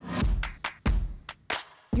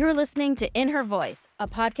You're listening to In Her Voice, a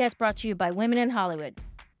podcast brought to you by Women in Hollywood.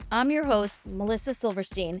 I'm your host, Melissa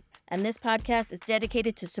Silverstein, and this podcast is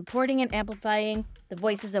dedicated to supporting and amplifying the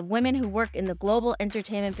voices of women who work in the global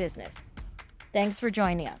entertainment business. Thanks for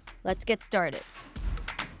joining us. Let's get started.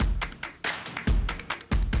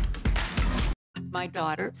 My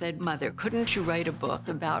daughter said, "Mother, couldn't you write a book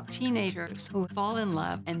about teenagers who fall in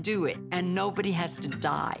love and do it, and nobody has to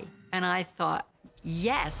die?" And I thought,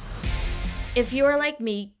 yes. If you are like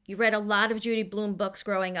me, you read a lot of Judy Blume books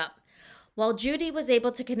growing up. While Judy was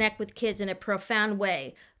able to connect with kids in a profound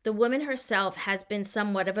way, the woman herself has been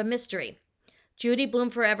somewhat of a mystery. Judy Blume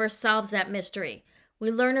Forever solves that mystery.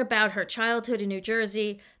 We learn about her childhood in New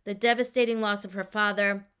Jersey, the devastating loss of her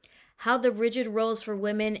father, how the rigid roles for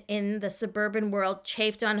women in the suburban world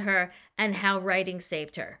chafed on her, and how writing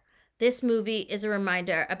saved her. This movie is a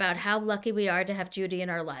reminder about how lucky we are to have Judy in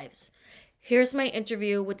our lives. Here's my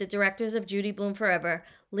interview with the directors of Judy Blume Forever,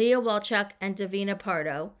 Leah Wolchok and Davina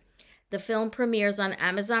Pardo. The film premieres on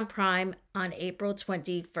Amazon Prime on April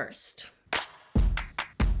 21st.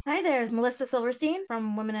 Hi there, Melissa Silverstein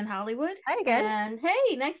from Women in Hollywood. Hi again. And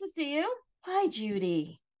hey, nice to see you. Hi,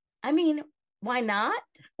 Judy. I mean, why not?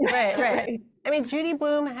 Right. I mean, Judy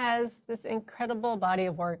Blume has this incredible body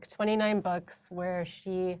of work, 29 books, where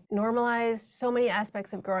she normalized so many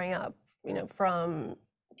aspects of growing up, from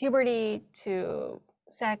puberty to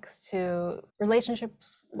sex to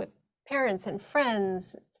relationships with parents and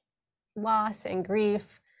friends, loss and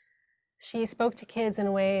grief. She spoke to kids in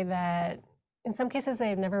a way that in some cases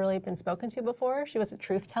they've never really been spoken to before. She was a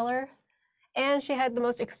truth teller, and she had the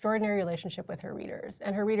most extraordinary relationship with her readers,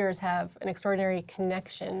 and her readers have an extraordinary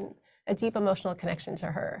connection, a deep emotional connection to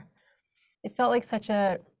her. It felt like such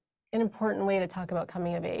an important way to talk about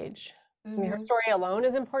coming of age. I mean, her story alone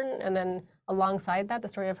is important, and then alongside that, the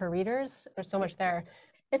story of her readers, there's so much there.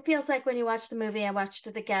 It feels like when you watch the movie, I watched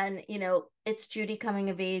it again, it's Judy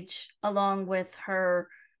coming of age along with her,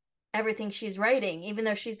 everything she's writing. Even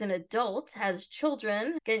though she's an adult, has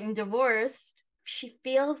children, getting divorced, she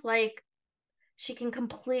feels like she can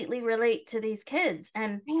completely relate to these kids.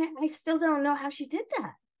 And man, I still don't know how she did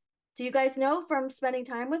that. Do you guys know from spending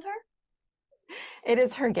time with her? It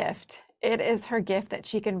is her gift. It is her gift that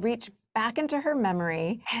she can reach back into her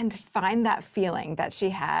memory and find that feeling that she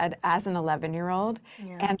had as an 11-year-old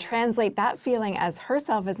and translate that feeling as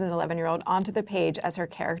herself as an 11-year-old onto the page as her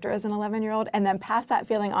character as an 11-year-old, and then pass that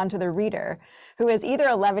feeling onto the reader, who is either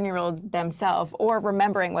 11-year-olds themselves or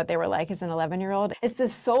remembering what they were like as an 11-year-old. It's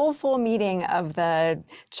this soulful meeting of the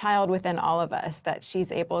child within all of us that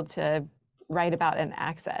she's able to write about and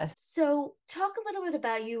access. So talk a little bit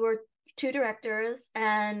about, you were two directors,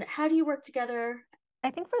 and how do you work together? I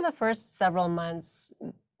think for the first several months,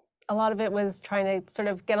 a lot of it was trying to sort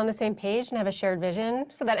of get on the same page and have a shared vision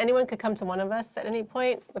so that anyone could come to one of us at any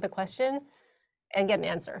point with a question and get an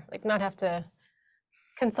answer, like not have to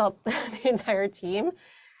consult the entire team.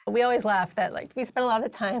 We always laugh that we spent a lot of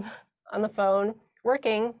time on the phone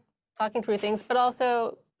working, talking through things, but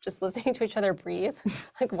also just listening to each other breathe,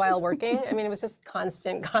 while working. I mean, it was just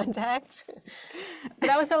constant contact. But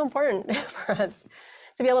that was so important for us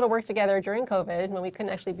to be able to work together during COVID when we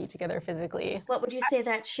couldn't actually be together physically. What would you say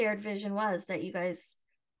that shared vision was that you guys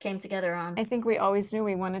came together on? I think we always knew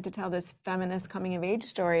we wanted to tell this feminist coming of age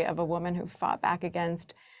story of a woman who fought back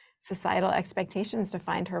against societal expectations to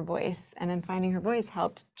find her voice, and in finding her voice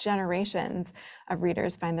helped generations of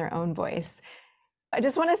readers find their own voice. I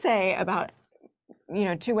just want to say about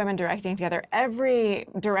two women directing together, every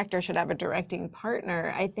director should have a directing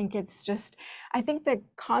partner. I think the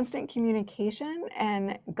constant communication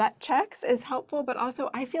and gut checks is helpful, but also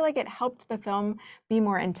I feel like it helped the film be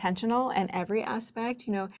more intentional in every aspect,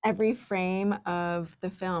 every frame of the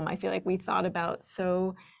film. I feel like we thought about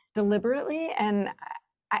so deliberately, and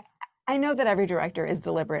I know that every director is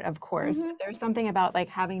deliberate, of course, but there's something about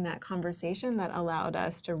having that conversation that allowed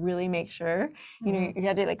us to really make sure, you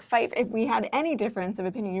had to fight. If we had any difference of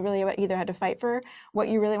opinion, you really either had to fight for what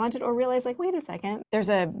you really wanted or realize wait a second, there's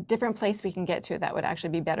a different place we can get to that would actually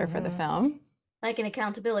be better for the film. Like an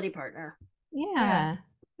accountability partner. Yeah.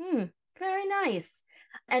 Very nice.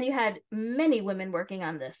 And you had many women working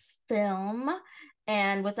on this film,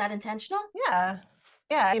 and was that intentional? Yeah.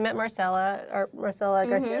 You met Marcella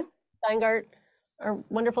Garcia Steingart, our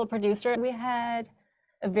wonderful producer. We had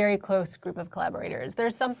a very close group of collaborators.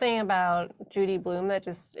 There's something about Judy Blume that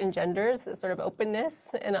just engenders this sort of openness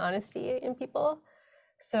and honesty in people.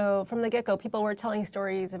 So from the get-go, people were telling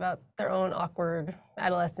stories about their own awkward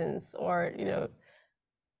adolescence or,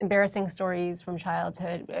 embarrassing stories from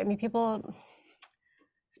childhood. I mean, people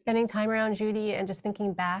spending time around Judy and just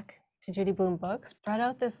thinking back to Judy Blume books brought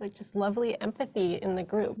out this like just lovely empathy in the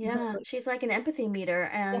group. Yeah, she's like an empathy meter,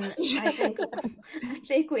 and I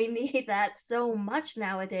think we need that so much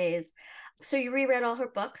nowadays. So you reread all her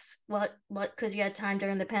books. What because you had time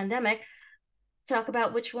during the pandemic. Talk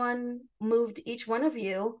about which one moved each one of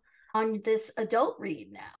you on this adult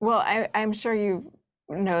read now. Well, I'm sure you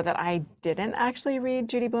know that I didn't actually read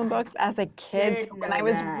Judy Blume books as a kid. Did When know I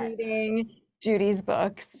was that. reading Judy's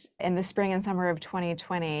books in the spring and summer of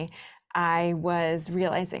 2020, I was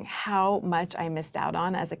realizing how much I missed out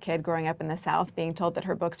on as a kid growing up in the South, being told that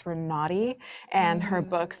her books were naughty and her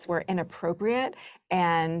books were inappropriate.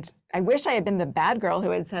 And I wish I had been the bad girl who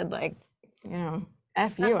had said, like, you know,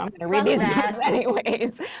 F you, I'm going to read Fuck these that. books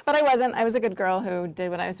anyways. But I wasn't. I was a good girl who did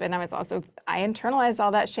what I was. And I internalized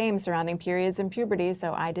all that shame surrounding periods and puberty.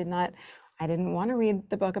 So I didn't want to read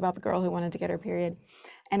the book about the girl who wanted to get her period.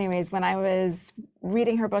 Anyways, when I was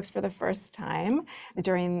reading her books for the first time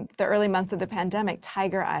during the early months of the pandemic,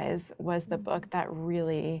 Tiger Eyes was the book that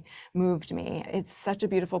really moved me. It's such a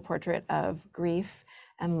beautiful portrait of grief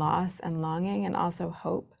and loss and longing and also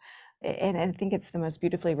hope. And I think it's the most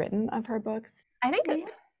beautifully written of her books. I think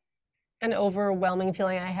an overwhelming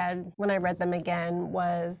feeling I had when I read them again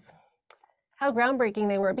was how groundbreaking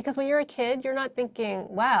they were. Because when you're a kid, you're not thinking,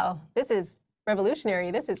 wow, this is revolutionary,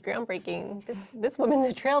 this is groundbreaking, this woman's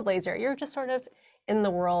a trailblazer. You're just sort of in the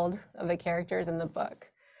world of the characters in the book.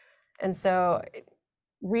 And so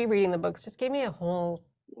rereading the books just gave me a whole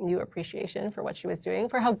new appreciation for what she was doing,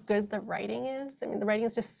 for how good the writing is. I mean, the writing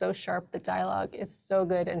is just so sharp, the dialogue is so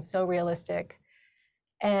good and so realistic.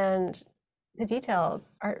 And the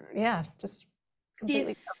details are, just completely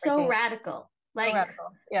She's so radical. Like, radical.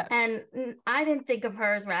 Yeah. And I didn't think of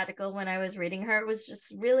her as radical when I was reading her. It was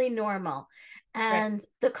just really normal. And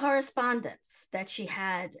the correspondence that she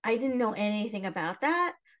had, I didn't know anything about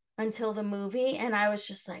that until the movie. And I was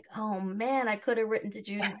just like, oh man, I could have written to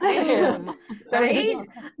Judy Blume, right?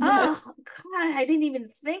 Oh God, I didn't even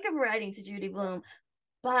think of writing to Judy Blume.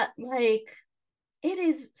 But like, it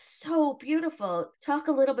is so beautiful. Talk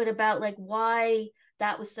a little bit about like why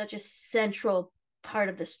that was such a central part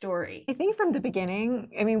of the story. I think from the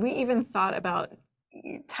beginning, I mean, we even thought about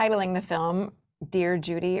titling the film Dear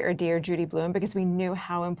Judy or Dear Judy Blume because we knew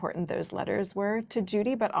how important those letters were to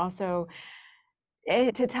Judy, but also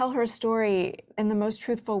to tell her story in the most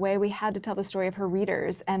truthful way, we had to tell the story of her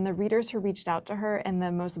readers, and the readers who reached out to her in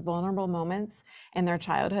the most vulnerable moments in their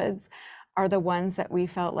childhoods are the ones that we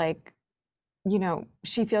felt like, you know,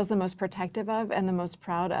 she feels the most protective of and the most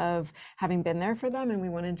proud of having been there for them. And we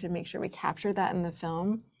wanted to make sure we captured that in the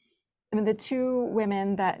film. I mean, the two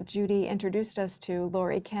women that Judy introduced us to,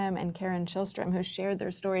 Lori Kim and Karen Shillstrom, who shared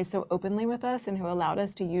their stories so openly with us and who allowed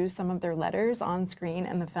us to use some of their letters on screen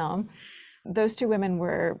in the film, those two women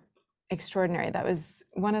were extraordinary. That was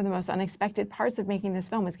one of the most unexpected parts of making this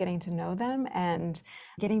film, was getting to know them and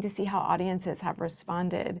getting to see how audiences have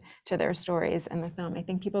responded to their stories in the film. I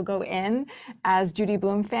think people go in as Judy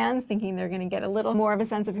Blume fans thinking they're going to get a little more of a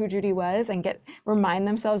sense of who Judy was and remind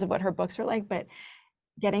themselves of what her books were like, but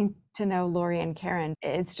getting to know Lori and Karen,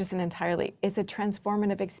 it's just it's a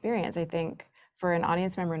transformative experience, I think, for an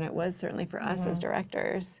audience member, and it was certainly for us as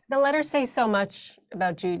directors. The letters say so much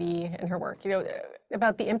about Judy and her work, you know,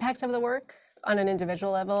 about the impact of the work on an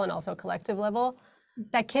individual level and also collective level,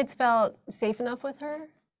 that kids felt safe enough with her.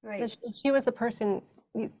 Right. That she was the person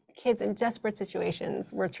kids in desperate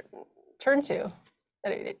situations were turned to.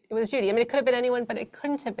 That it was Judy. I mean, it could have been anyone, but it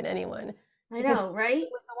couldn't have been anyone. I know, right? It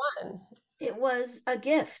was the one. It was a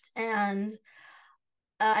gift, and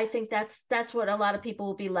I think that's what a lot of people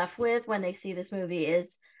will be left with when they see this movie,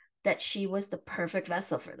 is that she was the perfect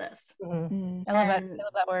vessel for this. Mm-hmm. I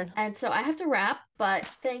love that word. And so I have to wrap, but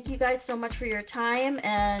thank you guys so much for your time,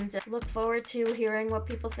 and look forward to hearing what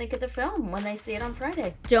people think of the film when they see it on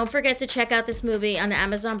Friday. Don't forget to check out this movie on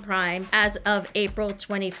Amazon Prime as of April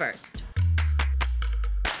 21st.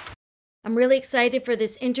 I'm really excited for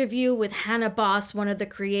this interview with Hannah Boss, one of the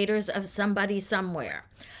creators of Somebody Somewhere.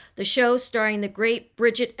 The show, starring the great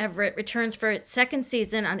Bridget Everett, returns for its second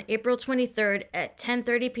season on April 23rd at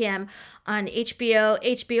 10:30 p.m. on HBO,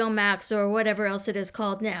 HBO Max, or whatever else it is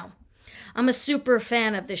called now. I'm a super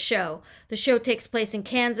fan of the show. The show takes place in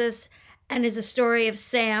Kansas and is a story of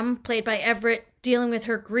Sam, played by Everett, dealing with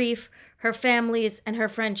her grief, her families, and her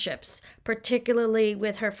friendships, particularly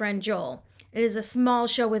with her friend Joel. It is a small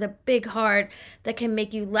show with a big heart that can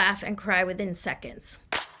make you laugh and cry within seconds.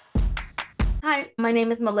 Hi, my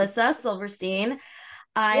name is Melissa Silverstein.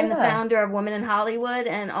 I am the founder of Women in Hollywood,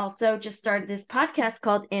 and also just started this podcast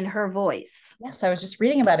called In Her Voice. Yes, I was just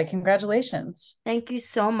reading about it. Congratulations. Thank you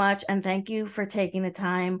so much, and thank you for taking the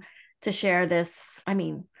time to share this. I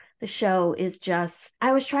mean, The show is just,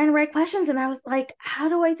 I was trying to write questions and I was like, how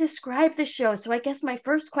do I describe the show? So I guess my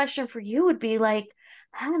first question for you would be like,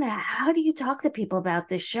 Hannah, how do you talk to people about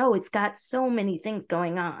this show? It's got so many things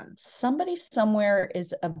going on. Somebody Somewhere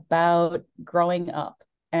is about growing up,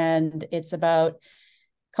 and it's about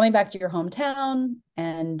coming back to your hometown.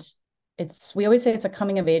 And we always say it's a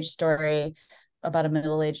coming of age story about a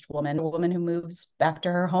middle-aged woman, a woman who moves back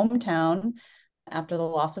to her hometown after the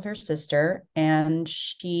loss of her sister, and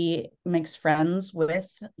she makes friends with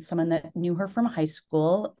someone that knew her from high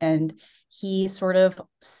school, and he sort of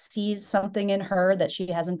sees something in her that she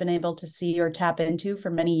hasn't been able to see or tap into for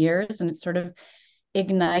many years, and it sort of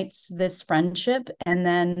ignites this friendship, and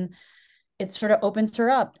then it sort of opens her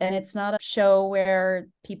up. And it's not a show where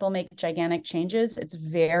people make gigantic changes. It's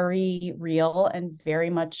very real and very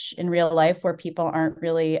much in real life, where people aren't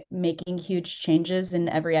really making huge changes in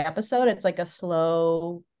every episode. It's like a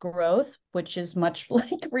slow growth, which is much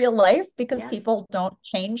like real life, because people don't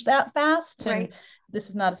change that fast. Right. And this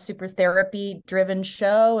is not a super therapy driven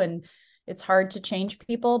show, and it's hard to change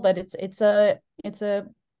people, but it's a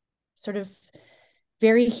sort of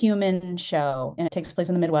very human show, and it takes place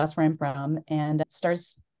in the Midwest, where I'm from, and it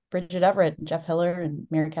stars Bridget Everett, Jeff Hiller, and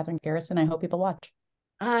Mary Catherine Garrison. I hope people watch.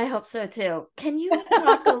 I hope so too. Can you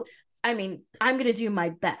talk? I mean, I'm going to do my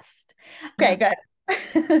best. Okay, good.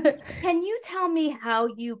 Can you tell me how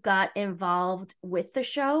you got involved with the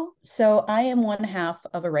show? So I am one half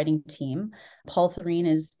of a writing team. Paul Thureen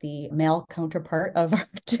is the male counterpart of our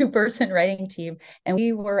 2-person writing team. And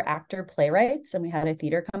we were actor playwrights, and we had a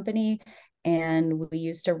theater company, and we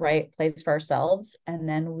used to write plays for ourselves. And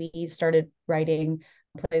then we started writing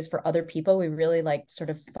plays for other people. We really liked sort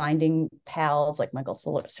of finding pals like Michael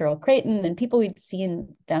Cyril Creighton and people we'd see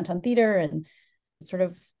in downtown theater, and sort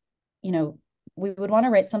of, we would want to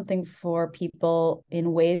write something for people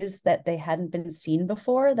in ways that they hadn't been seen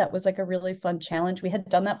before. That was like a really fun challenge. We had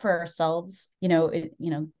done that for ourselves.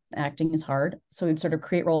 Acting is hard. So we'd sort of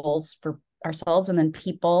create roles for ourselves and then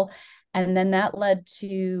people. And then that led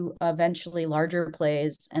to eventually larger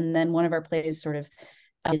plays. And then one of our plays sort of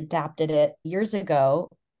adapted it years ago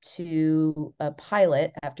to a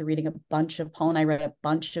pilot after reading a bunch of, Paul and I read a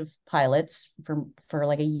bunch of pilots for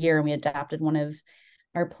like a year, and we adapted one of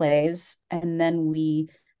our plays. And then we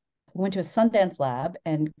went to a Sundance lab,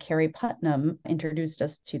 and Carrie Putnam introduced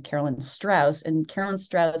us to Carolyn Strauss, and Carolyn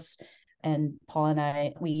Strauss and Paul and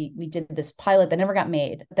I, we did this pilot that never got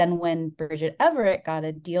made. Then when Bridget Everett got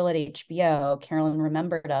a deal at HBO, Carolyn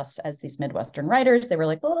remembered us as these Midwestern writers. They were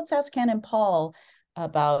like, well, let's ask Ken and Paul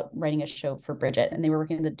about writing a show for Bridget. And they were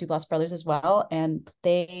working with the Duplass brothers as well. And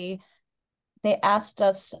they asked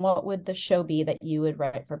us, what would the show be that you would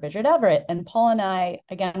write for Bridget Everett? And Paul and I,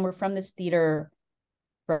 again, we're from this theater,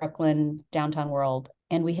 Brooklyn, downtown world.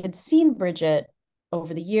 And we had seen Bridget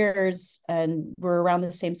over the years, and we're around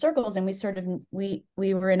the same circles. And we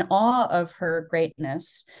were in awe of her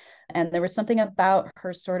greatness. And there was something about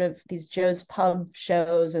her sort of these Joe's Pub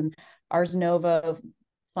shows and Ars Nova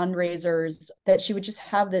fundraisers that she would just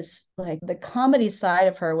have this, like, the comedy side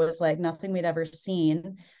of her was like nothing we'd ever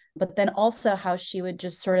seen. But then also how she would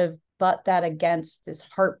just sort of butt that against this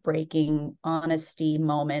heartbreaking honesty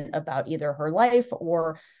moment about either her life,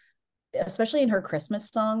 or especially in her Christmas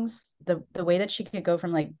songs, the way that she could go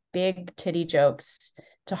from like big titty jokes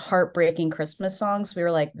to heartbreaking Christmas songs. We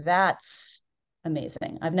were like, that's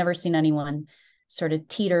amazing. I've never seen anyone sort of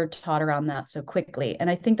teeter-totter on that so quickly. And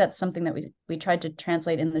I think that's something that we tried to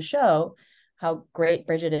translate in the show, how great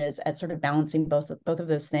Bridget is at sort of balancing both of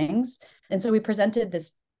those things. And so we presented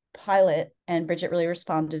this pilot, and Bridget really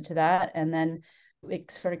responded to that. And then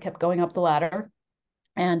it sort of kept going up the ladder.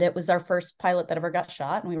 And it was our first pilot that ever got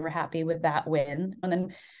shot, and we were happy with that win. And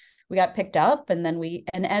then we got picked up, and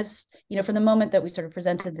as you know, from the moment that we sort of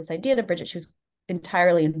presented this idea to Bridget, she was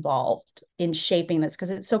entirely involved in shaping this, because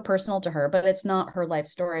it's so personal to her, but it's not her life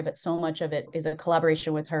story, but so much of it is a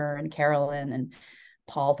collaboration with her and Carolyn and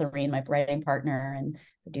Paul Thureen, my writing partner, and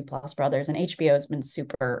the Duplass brothers. And HBO has been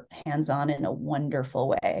super hands-on in a wonderful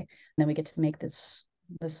way. And then we get to make this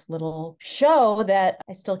little show that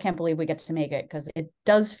I still can't believe we get to make it, because it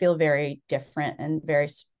does feel very different and very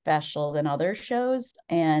special than other shows,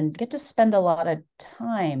 and get to spend a lot of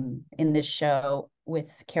time in this show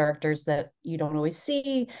with characters that you don't always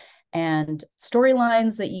see, and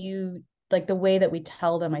storylines that you like. The way that we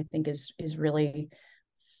tell them, I think, is really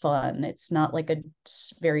fun. It's not like a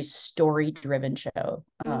very story driven show.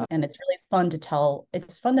 And it's really fun to tell.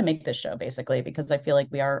 It's fun to make this show, basically, because I feel like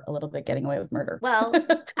we are a little bit getting away with murder. Well,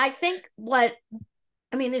 I think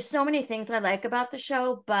there's so many things I like about the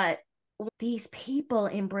show, but these people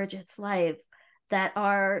in Bridget's life that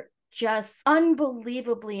are just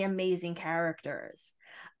unbelievably amazing characters.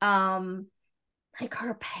 Like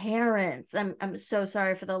her parents. I'm so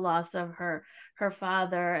sorry for the loss of her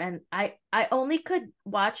father, and I only could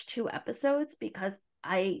watch 2 episodes because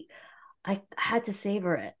I had to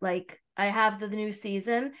savor it. Like I have the new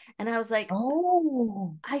season, and I was like,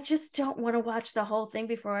 Oh, I just don't want to watch the whole thing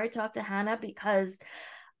before I talk to Hannah, because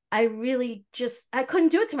I really just I couldn't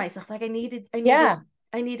do it to myself. Like yeah.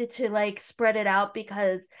 I needed to like spread it out,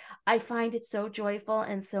 because I find it so joyful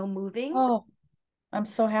and so moving. Oh, I'm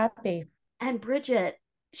so happy. And Bridget,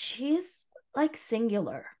 she's like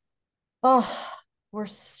singular. Oh,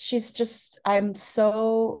 she's just, I'm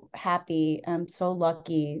so happy. I'm so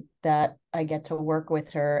lucky that I get to work with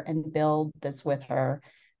her and build this with her,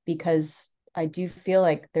 because I do feel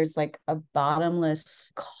like there's like a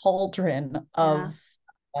bottomless cauldron Yeah.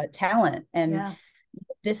 of talent. And Yeah.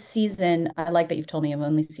 this season, I like that you've told me I've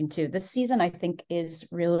only seen 2. This season, I think, is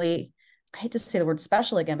really, I hate to say the word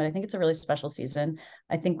special again, but I think it's a really special season.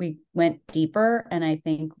 I think we went deeper, and I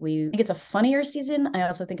think it's a funnier season. I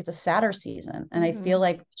also think it's a sadder season. And I feel Mm-hmm.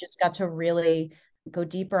 like we just got to really go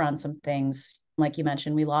deeper on some things. Like you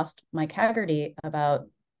mentioned, we lost Mike Haggerty about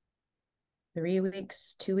 3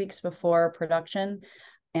 weeks, 2 weeks before production.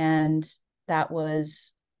 And that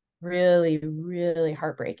was really, really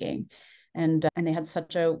heartbreaking. And they had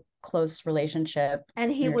such a close relationship.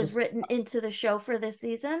 And he We were was just, written into the show for this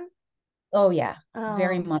season. oh yeah,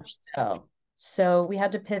 very Oh, much so. So we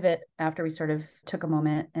had to pivot after we sort of took a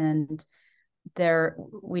moment, and there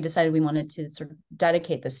we decided we wanted to sort of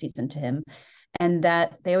dedicate this season to him, and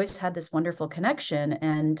that they always had this wonderful connection.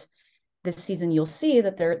 And this season you'll see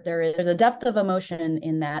that there's a depth of emotion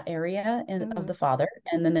in that area of mm-hmm. the father,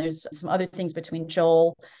 and then there's some other things between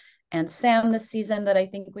Joel and Sam this season that I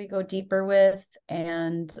think we go deeper with,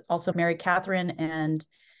 and also Mary Catherine and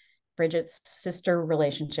Bridget's sister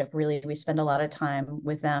relationship. Really, we spend a lot of time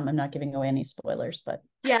with them. I'm not giving away any spoilers, but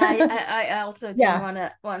Yeah, I also didn't yeah,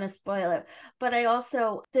 want to spoil it, but I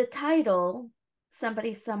also the title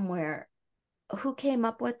Somebody Somewhere. Who came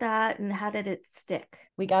up with that, and how did it stick?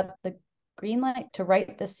 we got the green light to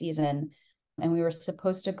write this season, and we were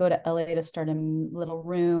supposed to go to LA to start a little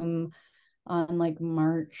room on like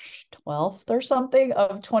March 12th or something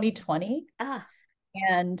of 2020. Ah,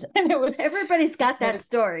 And everybody's got it that was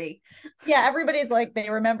story. yeah, everybody's like they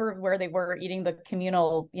remember where they were eating the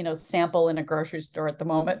communal, sample in a grocery store at the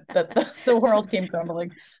moment that the world came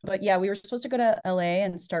crumbling. But yeah, we were supposed to go to LA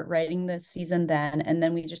and start writing this season then, and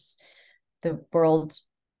then the world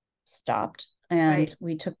stopped, and Right.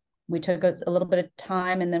 we took a little bit of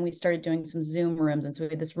time, and then we started doing some Zoom rooms. And so we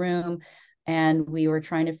had this room, and we were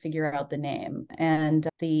trying to figure out the name. And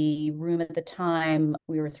the room at the time,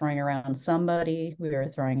 we were throwing around Somebody, we were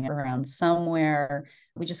throwing around Somewhere.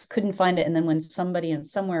 We just couldn't find it. And then when Somebody and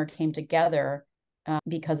Somewhere came together,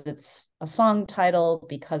 because it's a song title,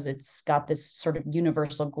 because it's got this sort of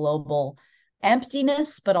universal global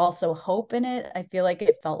emptiness, but also hope in it, I feel like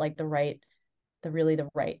it felt like the right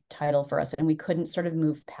title for us, and we couldn't sort of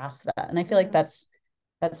move past that. And I feel like Mm-hmm.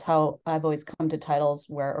 that's how I've always come to titles,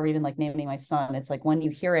 where, or even like naming my son, it's like when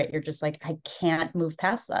you hear it, you're just like, I can't move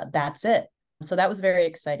past that. That's it. So that was very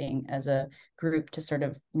exciting as a group to sort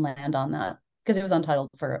of land on that, because it was untitled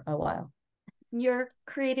for a while. Your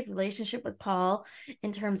creative relationship with Paul,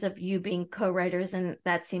 in terms of you being co-writers, and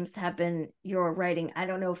that seems to have been your writing. I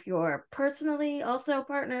don't know if you're personally also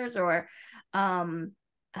partners, or I'm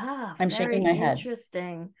very shaking my head.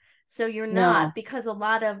 interesting. So you're not, No, because a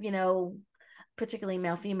lot of, particularly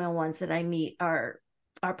male female ones that I meet are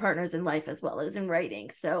partners in life as well as in writing.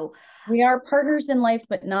 So we are partners in life,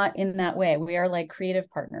 but not in that way. We are like creative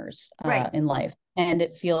partners right. in life, and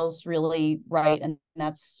it feels really right. And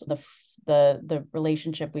that's the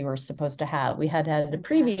relationship we were supposed to have. We had had a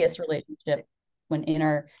previous Fantastic. relationship when in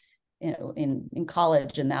our in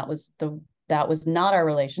college, and that was not our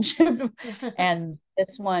relationship. And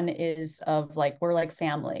this one is of like, we're like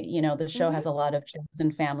family. The show Hmm. has a lot of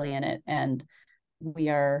chosen family in it, and we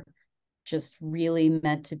are just really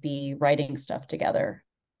meant to be writing stuff together.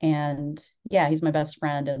 And yeah, he's my best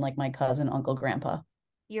friend and like my cousin, uncle, grandpa.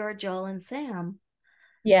 You're Joel and Sam.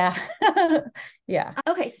 Yeah. Yeah.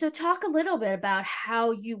 Okay, so talk a little bit about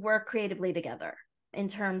how you work creatively together, in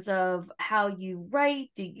terms of how you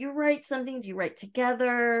write. Do you write something? Do you write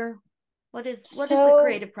together? What is the So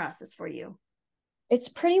creative process for you? it's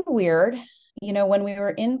pretty weird. When we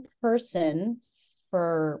were in person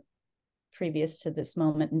for previous to this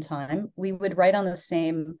moment in time, we would write on the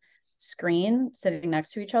same screen sitting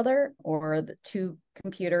next to each other, or the two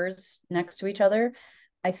computers next to each other.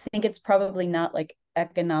 I think it's probably not like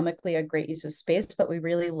economically a great use of space, but we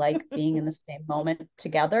really like being in the same moment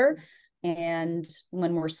together. And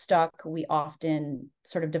when we're stuck, we often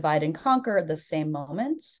sort of divide and conquer the same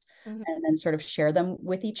moments Mhm. and then sort of share them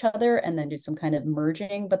with each other and then do some kind of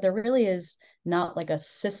merging. But there really is not like a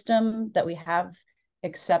system that we have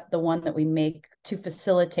except the one that we make to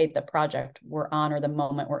facilitate the project we're on or the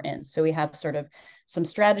moment we're in. So we have sort of some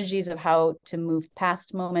strategies of how to move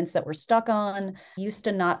past moments that we're stuck on. Used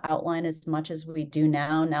to not outline as much as we do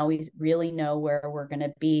now. Now we really know where we're going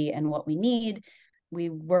to be and what we need. We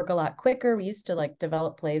work a lot quicker. We used to like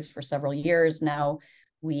develop plays for several years. Now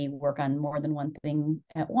we work on more than one thing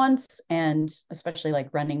at once. And especially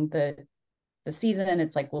like running the season,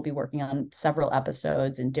 it's like we'll be working on several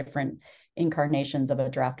episodes in different incarnations of a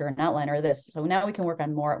draft or an outline or this. So now we can work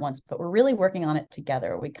on more at once, but we're really working on it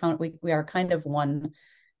together. We are kind of one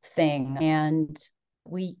thing, and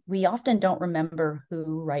we often don't remember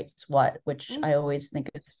who writes what, which I always think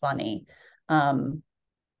is funny.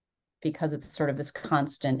 Because it's sort of this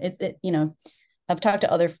constant, I've talked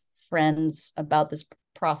to other friends about this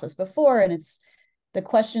process before, and it's the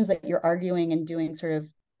questions that you're arguing and doing sort of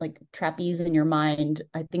like trapeze in your mind.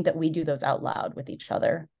 I think that we do those out loud with each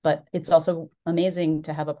other, but it's also amazing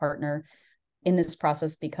to have a partner in this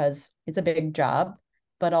process because it's a big job,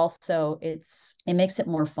 but also it makes it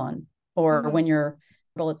more fun. Or Mhm. when you're,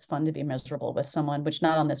 well, it's fun to be miserable with someone, which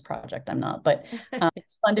not on this project, I'm not, but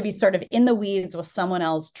it's fun to be sort of in the weeds with someone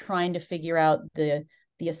else trying to figure out the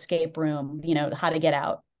escape room, how to get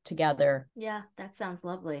out together. Yeah, that sounds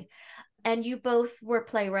lovely. And you both were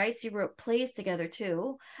playwrights. You wrote plays together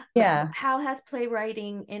too. Yeah. How has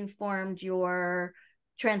playwriting informed your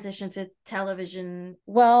transition to television?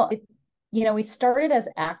 Well, we started as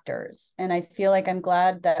actors, and I feel like I'm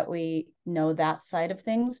glad that we know that side of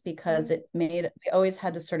things because Mhm. we always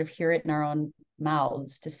had to sort of hear it in our own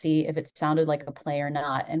mouths to see if it sounded like a play or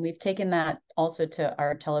not. And we've taken that also to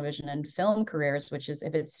our television and film careers, which is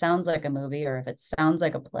if it sounds like a movie or if it sounds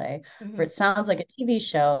like a play or Mhm. it sounds like a TV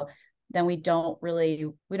show, then we don't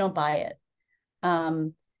buy it.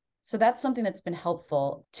 So that's something that's been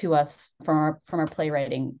helpful to us from our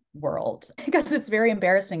playwriting world because it's very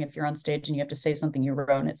embarrassing if you're on stage and you have to say something you wrote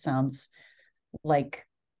and it sounds like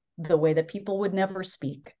the way that people would never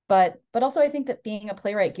speak. But also I think that being a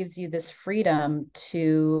playwright gives you this freedom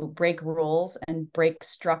to break rules and break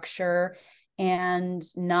structure and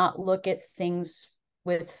not look at things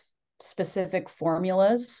with specific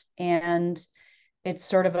formulas. And it's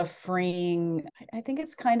sort of a freeing, I think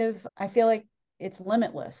it's kind of, I feel like it's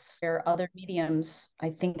limitless where other mediums I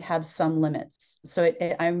think have some limits. So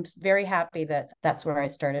I'm very happy that that's where I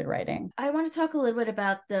started writing. I want to talk a little bit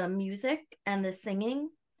about the music and the singing.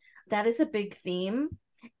 That is a big theme.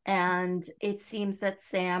 And it seems that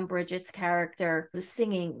Sam, Bridget's character, the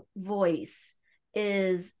singing voice,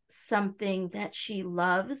 is something that she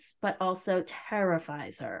loves, but also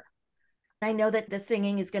terrifies her. I know that the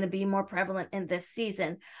singing is going to be more prevalent in this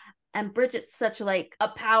season. And Bridget's such like a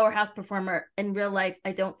powerhouse performer in real life.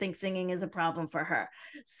 I don't think singing is a problem for her.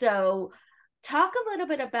 So talk a little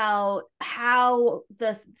bit about how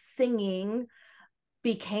the singing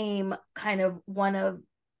became kind of one of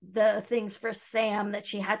the things for Sam that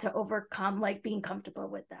she had to overcome, like being comfortable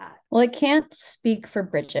with that. Well, I can't speak for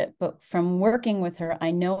Bridget, but from working with her, I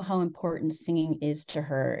know how important singing is to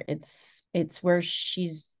her. It's where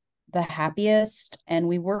she's the happiest, and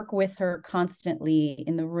we work with her constantly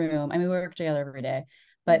in the room. I mean, we work together every day,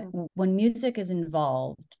 but Mm-hmm. when music is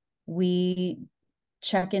involved, we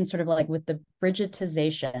check in sort of like with the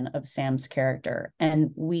Bridgetization of Sam's character,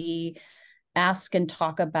 and we ask and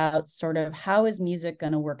talk about sort of how is music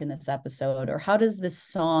going to work in this episode, or how does this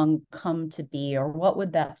song come to be, or what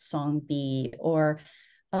would that song be, or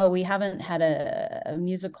oh, we haven't had a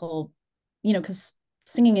musical, because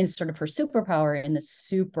singing is sort of her superpower in this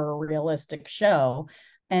super realistic show.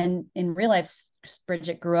 And in real life,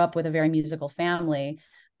 Bridget grew up with a very musical family.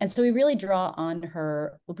 And so we really draw on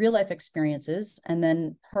her real life experiences and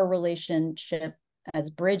then her relationship as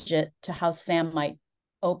Bridget to how Sam might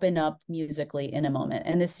open up musically in a moment.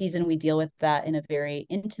 And this season, we deal with that in a very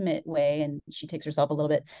intimate way. And she takes herself a little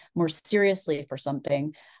bit more seriously for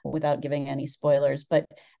something without giving any spoilers. But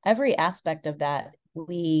every aspect of that,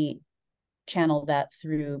 we channel that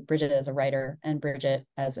through Bridget as a writer and Bridget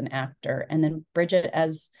as an actor, and then Bridget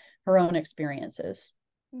as her own experiences.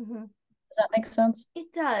 Mm-hmm. Does that make sense?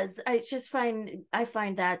 It does. I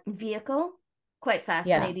find that vehicle quite Yeah.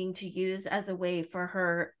 fascinating to use as a way for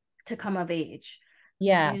her to come of age,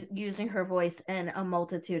 Yeah. using her voice in a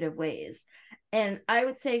multitude of ways. And I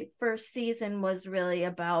would say first season was really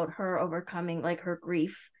about her overcoming like her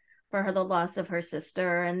grief for her, the loss of her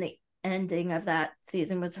sister, and the ending of that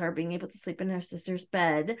season was her being able to sleep in her sister's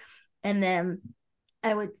bed. And then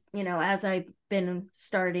I would, as I've been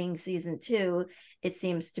starting season 2, it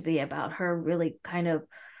seems to be about her really kind of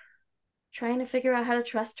trying to figure out how to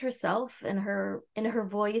trust herself and her in her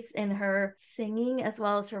voice, in her singing, as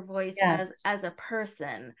well as her voice as a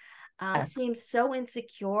person. Seems so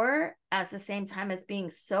insecure at the same time as being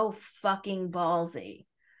so fucking ballsy.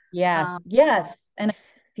 Yes. And I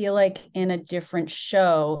feel like in a different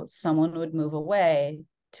show, someone would move away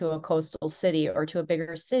to a coastal city or to a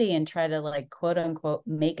bigger city and try to, like, quote unquote,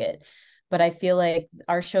 make it. But I feel like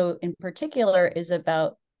our show in particular is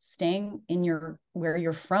about staying in where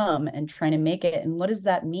you're from and trying to make it. And what does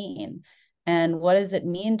that mean? And what does it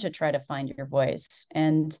mean to try to find your voice?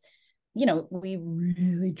 And, we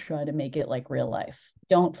really try to make it like real life.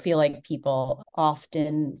 Don't feel like people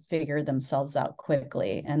often figure themselves out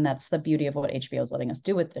quickly. And that's the beauty of what HBO is letting us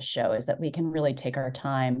do with this show, is that we can really take our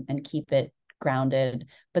time and keep it grounded,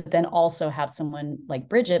 but then also have someone like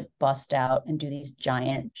Bridget bust out and do these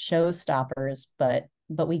giant showstoppers, but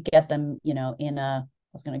we get them, in a,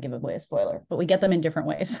 I was going to give away a spoiler, but we get them in different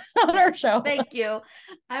ways on our show. Thank you.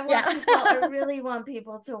 I really want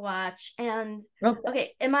people to watch. And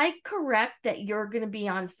okay, am I correct that you're going to be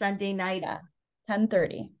on Sunday night?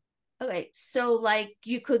 10:30. Okay, so like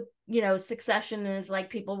you could, Succession is like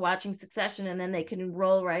people watching Succession, and then they can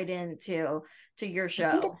roll right into your show.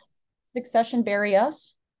 I think it's Succession Bury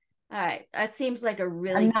Us. All right, that seems like a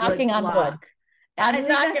really I'm knocking good on block. wood. I'm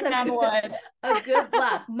knocking on wood. A good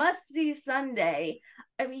block. Must see Sunday.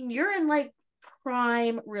 I mean, you're in like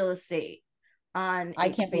prime real estate on I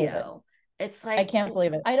HBO. Can't believe it. It's like, I can't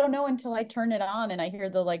believe it. I don't know until I turn it on and I hear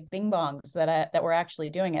the like bing bongs that we're actually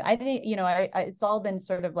doing it. I didn't, it's all been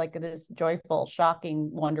sort of like this joyful,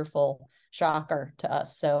 shocking, wonderful shocker to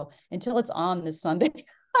us. So until it's on this Sunday,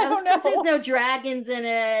 I don't know. There's no dragons in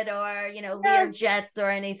it or, Lear jets or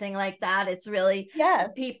anything like that. It's really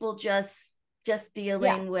people just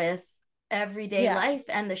dealing with everyday life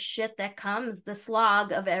and the shit that comes, the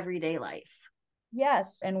slog of everyday life.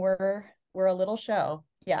 Yes. And we're a little show.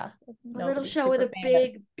 Yeah. A little show with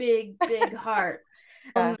a big heart.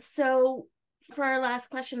 So for our last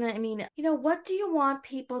question, I mean, what do you want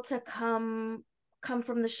people to come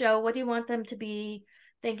from the show? What do you want them to be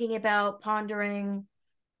thinking about, pondering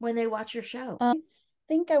when they watch your show? I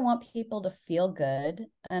think I want people to feel good.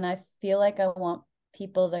 And I feel like I want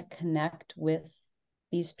people to connect with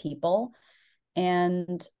these people.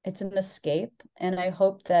 And it's an escape. And I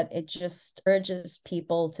hope that it just urges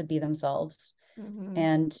people to be themselves. Mm-hmm.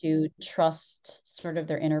 And to trust sort of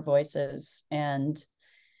their inner voices, and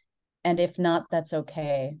if not, that's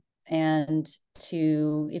okay. And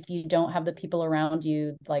if you don't have the people around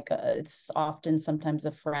you, like it's often sometimes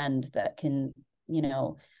a friend that can,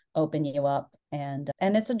 open you up, and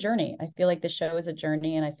it's a journey. I feel like the show is a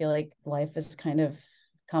journey, and I feel like life is kind of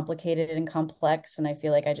complicated and complex, and I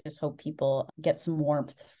feel like I just hope people get some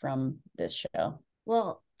warmth from this show.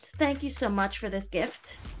 Well, thank you so much for this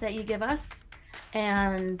gift that you give us.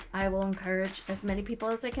 And I will encourage as many people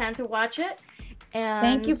as I can to watch it. And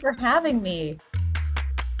thank you for having me.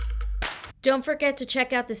 Don't forget to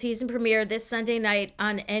check out the season premiere this Sunday night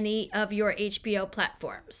on any of your HBO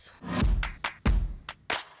platforms.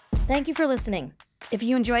 Thank you for listening. If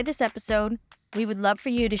you enjoyed this episode, we would love for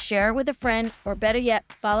you to share it with a friend, or better yet,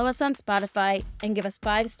 follow us on Spotify and give us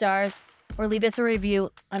 5 stars, or leave us a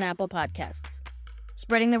review on Apple Podcasts.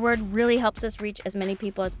 Spreading the word really helps us reach as many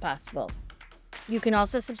people as possible. You can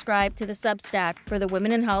also subscribe to the Substack for the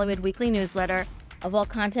Women in Hollywood weekly newsletter of all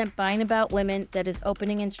content by and about women that is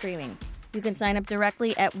opening and streaming. You can sign up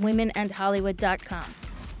directly at womenandhollywood.com.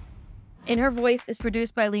 In Her Voice is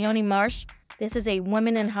produced by Leonie Marsh. This is a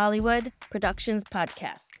Women in Hollywood Productions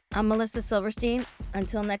podcast. I'm Melissa Silverstein.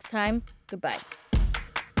 Until next time, goodbye.